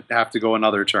gonna have to go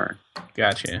another turn.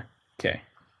 Gotcha. Okay.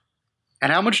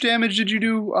 And how much damage did you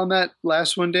do on that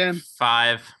last one, Dan?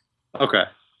 5. Okay.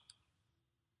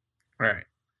 All right.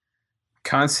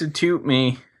 Constitute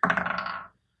me.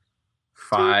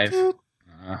 5.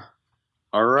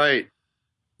 All right.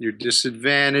 You're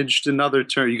disadvantaged another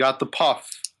turn. You got the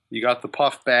puff. You got the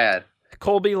puff bad.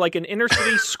 Colby, like an inner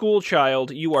city school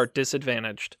child, you are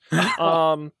disadvantaged.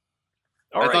 All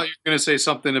I right. thought you were going to say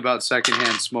something about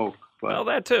secondhand smoke. But Well,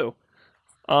 that too.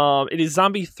 It is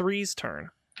Zombie 3's turn.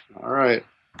 all right.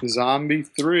 Zombie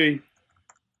 3.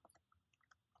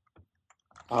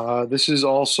 This is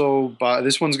also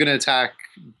this one's gonna attack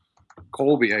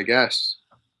Colby, I guess.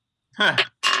 Huh.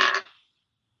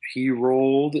 He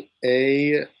rolled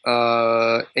a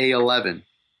 11.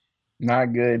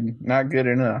 Not good. Not good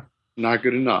enough. Not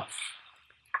good enough.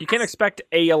 You can't expect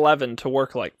A11 to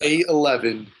work like that.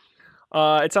 A11.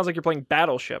 It sounds like you're playing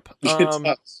Battleship. It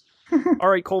does. All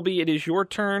right, Colby, it is your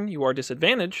turn. You are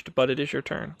disadvantaged, but it is your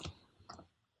turn.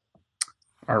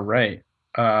 All right.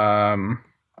 I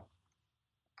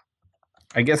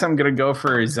guess I'm gonna go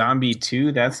for Zombie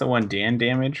 2. That's the one Dan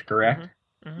damaged, correct?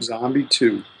 Mm-hmm. Zombie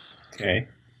 2. Okay.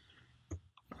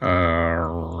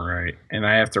 All right. And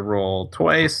I have to roll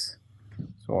twice.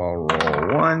 So I'll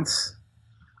roll once.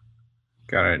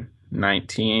 Got a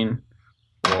 19.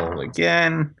 Roll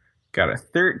again. Got a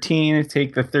 13.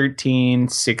 Take the 13.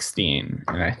 16.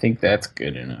 And I think that's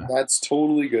good enough. That's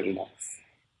totally good enough.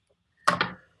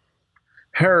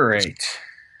 All right.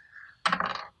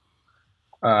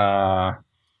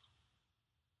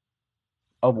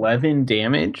 11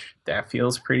 damage. That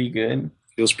feels pretty good.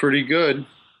 Feels pretty good.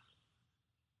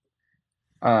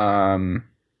 And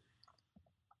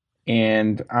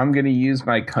I'm gonna use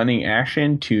my cunning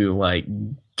action to like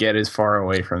get as far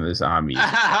away from the zombies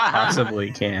as I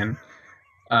possibly can.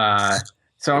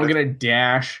 So I'm gonna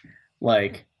dash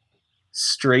like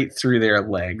straight through their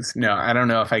legs. No, I don't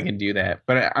know if I can do that,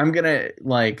 but I'm gonna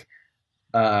like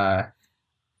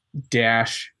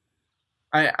dash.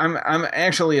 I'm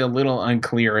actually a little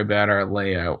unclear about our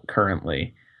layout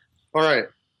currently. All right.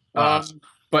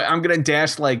 But I'm gonna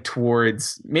dash like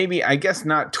towards, maybe, I guess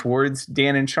not towards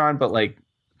Dan and Sean, but like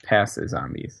past the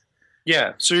zombies.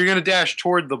 Yeah, so you're gonna dash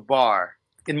toward the bar.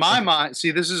 In my mind, see,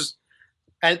 this is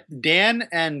Dan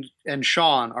and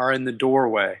Sean are in the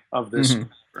doorway of this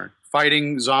tavern,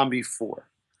 fighting Zombie 4.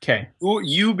 Okay.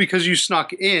 You, because you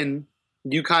snuck in,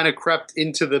 you kind of crept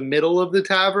into the middle of the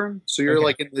tavern, so you're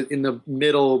like in the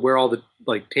middle where all the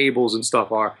like tables and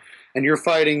stuff are, and you're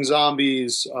fighting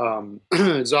zombies,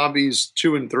 zombies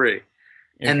 2 and 3,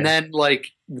 and then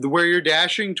like where you're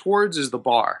dashing towards is the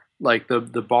bar, like the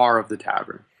bar of the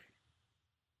tavern.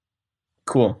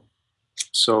 Cool.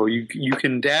 So you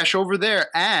can dash over there,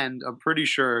 and I'm pretty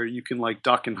sure you can like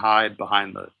duck and hide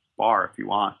behind the bar if you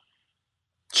want.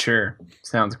 Sure.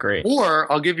 Sounds great.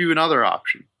 Or I'll give you another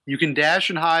option. You can dash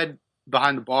and hide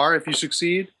behind the bar if you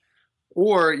succeed,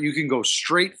 or you can go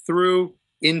straight through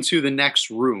into the next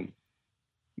room.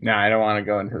 No, I don't want to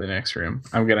go into the next room.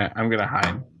 I'm gonna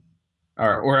hide,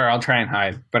 or I'll try and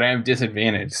hide, but I have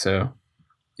disadvantage, so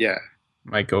Yeah.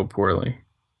 might go poorly.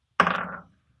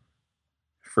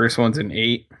 First one's an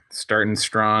 8, starting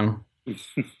strong.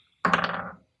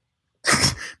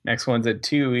 Next one's a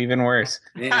 2, even worse.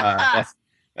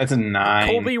 That's a 9.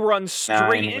 Colby runs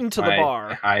straight into the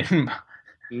bar.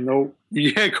 Nope.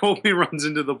 Yeah, Colby runs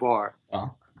into the bar.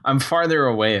 Well, I'm farther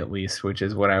away at least, which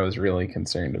is what I was really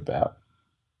concerned about.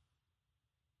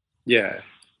 Yeah.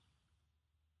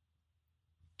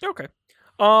 Okay.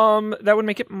 That would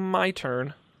make it my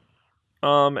turn.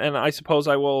 And I suppose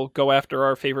I will go after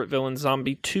our favorite villain,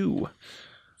 Zombie 2.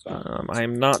 I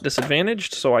am not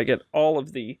disadvantaged, so I get all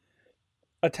of the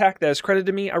attack that is credited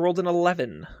to me. I rolled an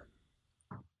 11.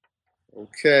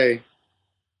 Okay.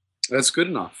 That's good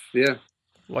enough. Yeah.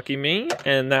 Lucky me.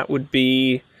 And that would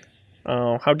be,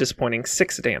 how disappointing,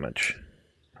 6 damage.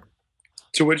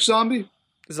 To which zombie?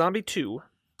 Zombie 2.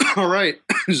 All right.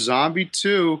 Zombie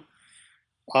 2.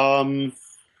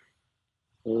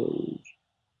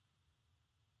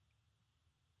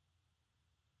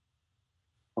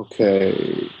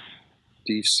 Okay.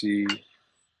 DC.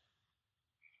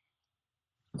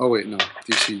 Oh, wait, no.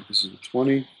 DC, this is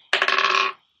 20.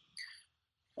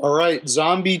 All right.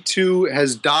 Zombie 2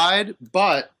 has died,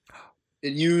 but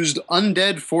it used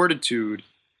Undead Fortitude,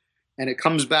 and it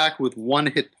comes back with 1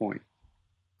 hit point.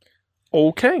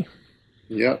 Okay.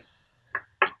 Yep.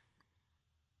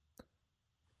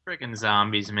 Freaking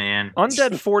zombies, man.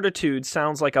 Undead Fortitude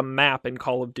sounds like a map in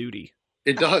Call of Duty.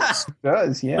 It does. It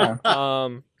does, yeah.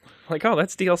 Like, oh,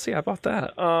 that's DLC. I bought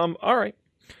that. All right.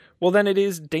 Well, then it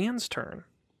is Dan's turn.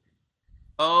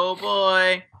 Oh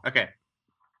boy. Okay.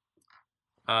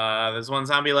 There's one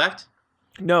zombie left.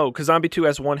 No, because Zombie 2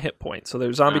 has 1 hit point. So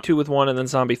there's Zombie 2 with 1, and then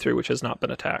Zombie 3, which has not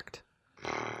been attacked.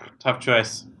 Tough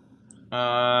choice.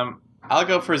 I'll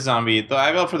go for zombie. Though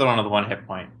I go for the one with 1 hit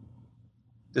point,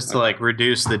 just to like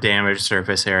reduce the damage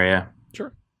surface area.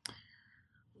 Sure.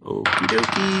 Okie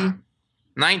dokie.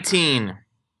 19.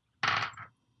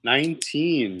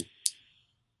 19.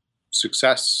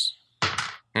 Success.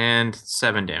 And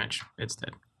 7 damage. It's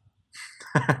dead.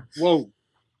 Whoa.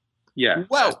 Yeah.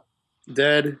 Whoa.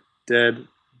 Dead.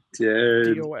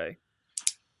 DOA.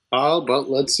 But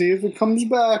let's see if it comes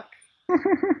back.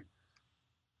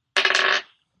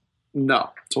 No,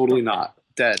 totally not.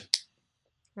 Dead.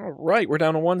 All right, we're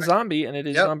down to one zombie, and it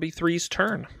is Zombie 3's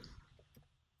turn.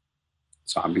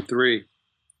 Zombie 3.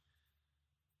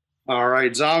 All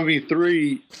right, Zombie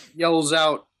 3 yells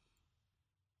out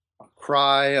a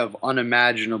cry of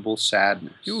unimaginable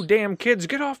sadness. You damn kids,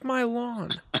 get off my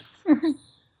lawn.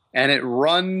 And it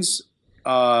runs,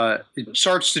 it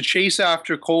starts to chase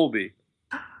after Colby.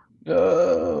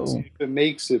 Oh. See if it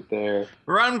makes it there.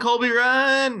 Run, Colby,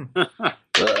 run!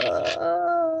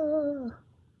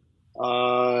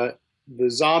 The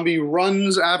zombie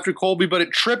runs after Colby, but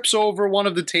it trips over one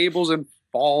of the tables and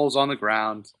falls on the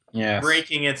ground. Yes.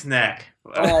 Breaking its neck.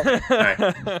 Oh.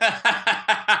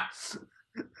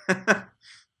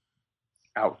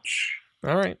 Ouch.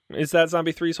 All right. Is that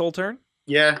Zombie 3's whole turn?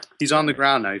 Yeah, he's on the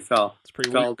ground now. He fell. It's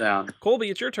pretty Fell weak. down. Colby,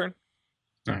 it's your turn.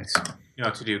 Nice. You know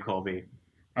what to do, Colby.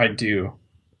 I do.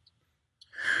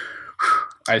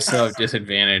 I still have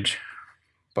disadvantage.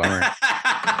 Bummer.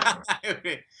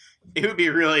 It would be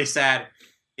really sad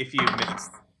if you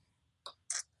missed.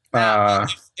 Now,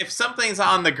 if something's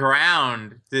on the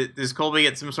ground, does Colby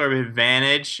get some sort of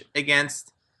advantage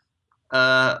against,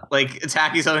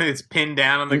 attacking something that's pinned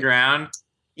down on the ground?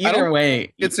 Either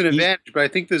way, It's an advantage, but I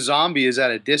think the zombie is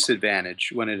at a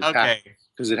disadvantage when it attacks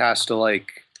because it has to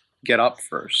get up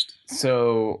first.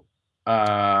 So,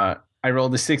 I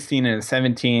rolled a 16 and a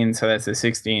 17, so that's a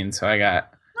 16. So I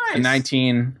got a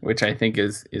 19, which I think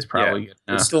is probably good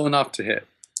enough. It's still enough to hit.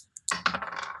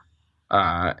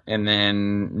 And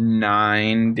then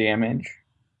 9 damage.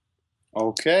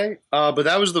 Okay, but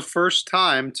that was the first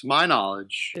time, to my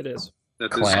knowledge, It is.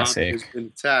 that the zombie has been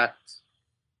attacked.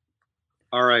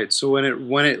 All right, so when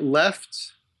it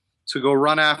left to go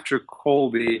run after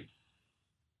Colby.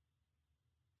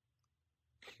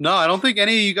 No, I don't think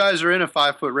any of you guys are in a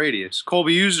 5-foot radius.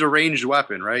 Colby used a ranged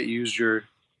weapon, right? You used your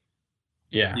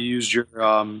Yeah. so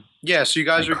you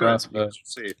guys are crossbow. good.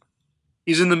 Safe.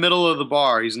 He's in the middle of the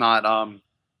bar. He's not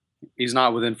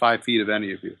within 5 feet of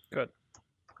any of you. Good.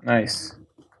 Nice.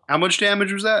 How much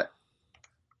damage was that?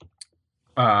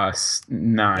 9.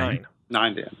 9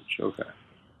 damage. Okay.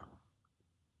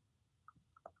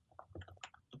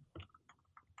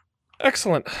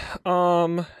 Excellent.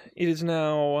 It is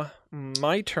now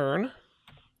my turn.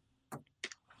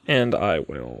 And I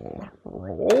will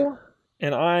roll.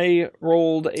 And I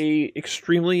rolled a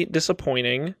extremely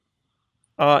disappointing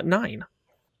 9.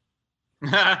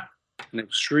 An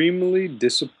extremely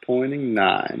disappointing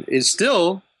 9 is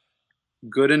still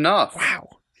good enough. Wow.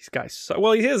 These guys.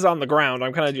 Well, he is on the ground.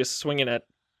 I'm kind of just swinging at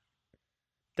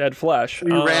dead flesh.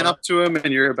 You ran up to him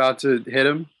and you're about to hit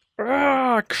him.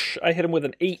 I hit him with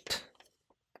an 8.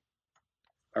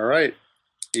 All right.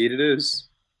 8 it is.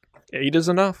 8 is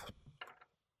enough.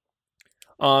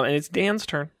 And it's Dan's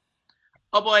turn.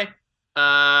 Oh boy.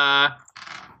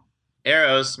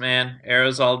 Arrows, man.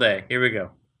 Arrows all day. Here we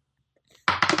go.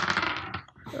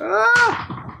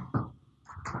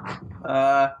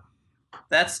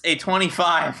 That's a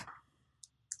 25.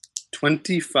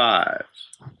 25.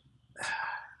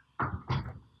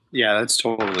 Yeah, that's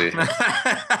totally it.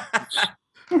 I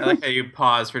like how you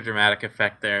pause for dramatic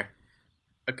effect there.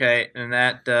 Okay, and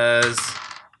that does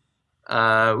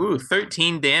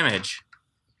 13 damage.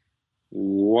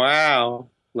 Wow.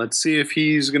 Let's see if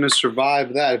he's going to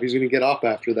survive that, if he's going to get up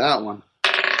after that one.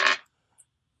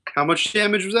 How much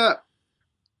damage was that?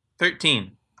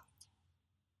 13.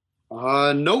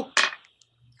 Nope.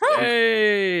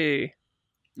 Hey!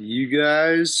 You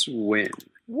guys win.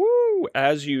 Woo!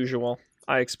 As usual.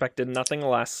 I expected nothing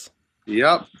less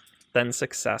Yep. than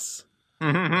success.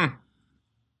 All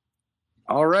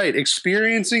right.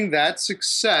 Experiencing that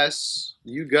success,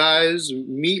 you guys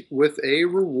meet with a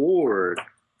reward.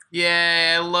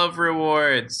 Yeah, I love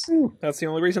rewards. That's the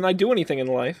only reason I do anything in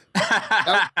life.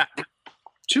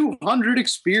 200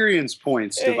 experience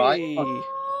points divided Hey. on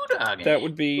That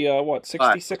would be,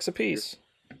 66 apiece?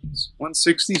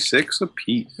 166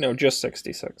 apiece. No, just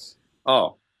 66.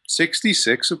 Oh,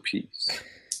 66 apiece.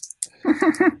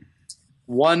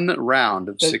 One round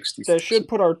of 66. That should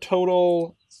put our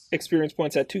total experience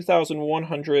points at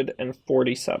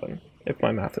 2,147, if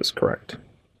my math is correct.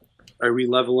 Are we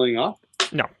leveling up?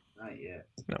 No. Not yet.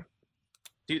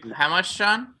 Dude, how much,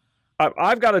 John?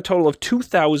 I've got a total of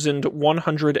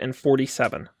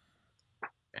 2,147. Okay,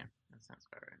 that sounds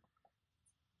about right.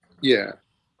 Yeah.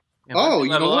 Yeah, Oh, you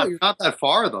know level what? up. You're not that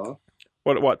far, though.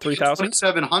 What, 3,000?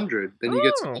 2,700. Then you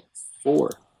get Oh. 4.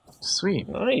 Sweet.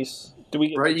 Nice. Do we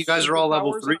get Right, you guys are all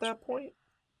level superpowers 3. at that point?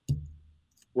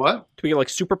 What? Do we get,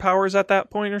 superpowers at that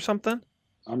point or something?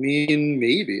 I mean,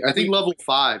 maybe. I think level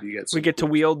 5 you get. We get to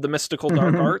wield the mystical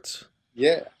dark arts.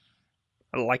 Yeah.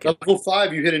 I like it. Level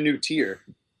 5, you hit a new tier.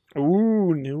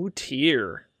 Ooh, new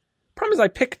tier. Problem is, I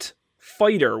picked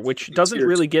fighter, which doesn't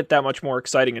really get that much more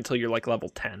exciting until you're like level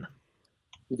 10.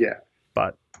 Yeah.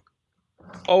 But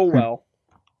oh well,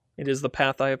 it is the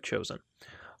path I have chosen.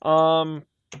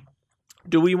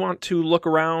 Do we want to look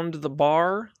around the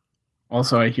bar?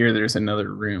 Also, I hear there's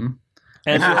another room.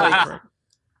 And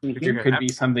There could be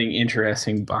something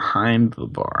interesting behind the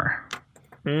bar.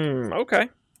 okay.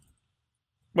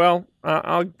 Well,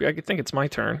 I think it's my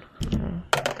turn.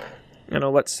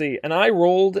 Let's see. And I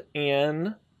rolled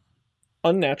an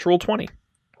unnatural 20.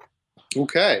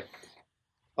 Okay.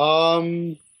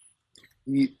 The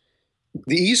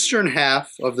eastern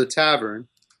half of the tavern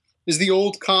is the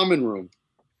old common room,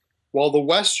 while the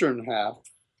western half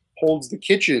holds the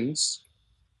kitchens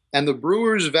and the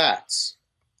brewer's vats.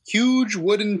 Huge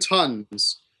wooden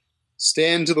tuns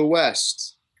stand to the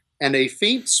west, and a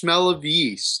faint smell of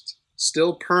yeast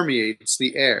still permeates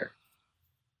the air.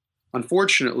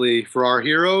 Unfortunately for our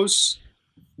heroes,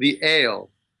 the ale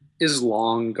is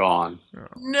long gone.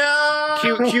 No!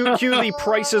 Cue the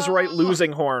Price is Right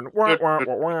losing horn. Wah, wah,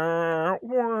 wah, wah,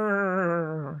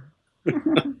 wah.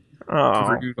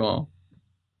 Oh. Brutal.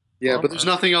 Yeah, but there's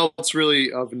nothing else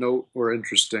really of note or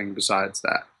interesting besides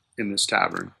that in this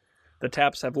tavern. The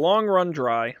taps have long run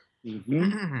dry.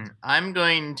 Mm-hmm. I'm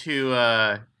going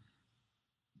to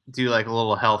do like a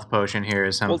little health potion here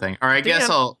or something. Or I guess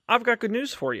I've got good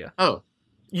news for you. Oh.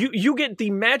 You get the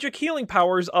magic healing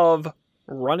powers of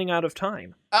running out of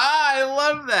time. I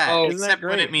love that. Oh, isn't that except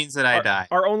great? when it means that I die.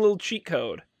 Our own little cheat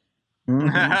code,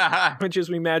 which is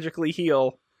we magically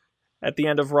heal at the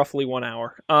end of roughly 1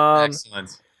 hour.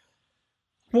 Excellent.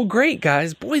 Well, great,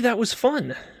 guys. Boy, that was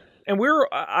fun. And we've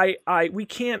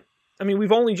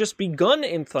only just begun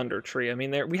in Thunder Tree. I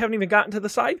mean, we haven't even gotten to the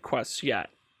side quests yet.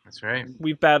 That's right.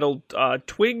 We've battled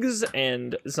twigs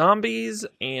and zombies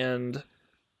and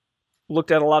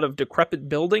looked at a lot of decrepit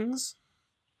buildings.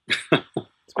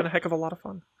 It's been a heck of a lot of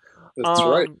fun. That's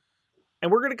right.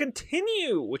 And we're going to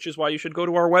continue, which is why you should go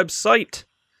to our website,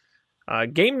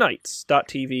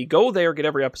 GameNights.tv. Go there, get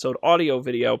every episode, audio,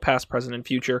 video, past, present, and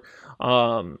future.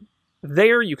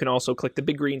 There, you can also click the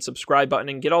big green subscribe button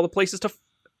and get all the places to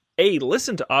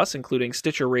listen to us, including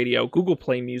Stitcher Radio, Google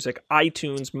Play Music,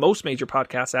 iTunes, most major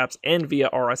podcast apps, and via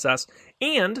RSS,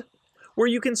 and where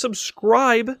you can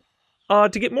subscribe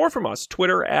to get more from us.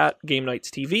 Twitter at Game Nights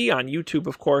TV, on YouTube,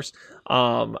 of course,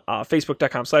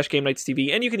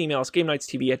 Facebook.com/GameNightsTV, and you can email us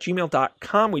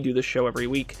GameNightsTV@gmail.com. We do this show every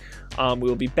week. We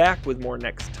will be back with more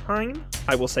next time.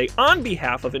 I will say on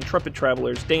behalf of Intrepid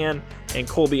Travelers Dan and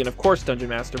Colby, and of course Dungeon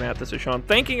Master Matt, this is Sean,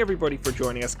 thanking everybody for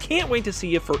joining us. Can't wait to see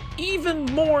you for even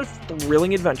more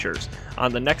thrilling adventures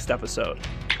on the next episode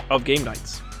of Game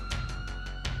Nights.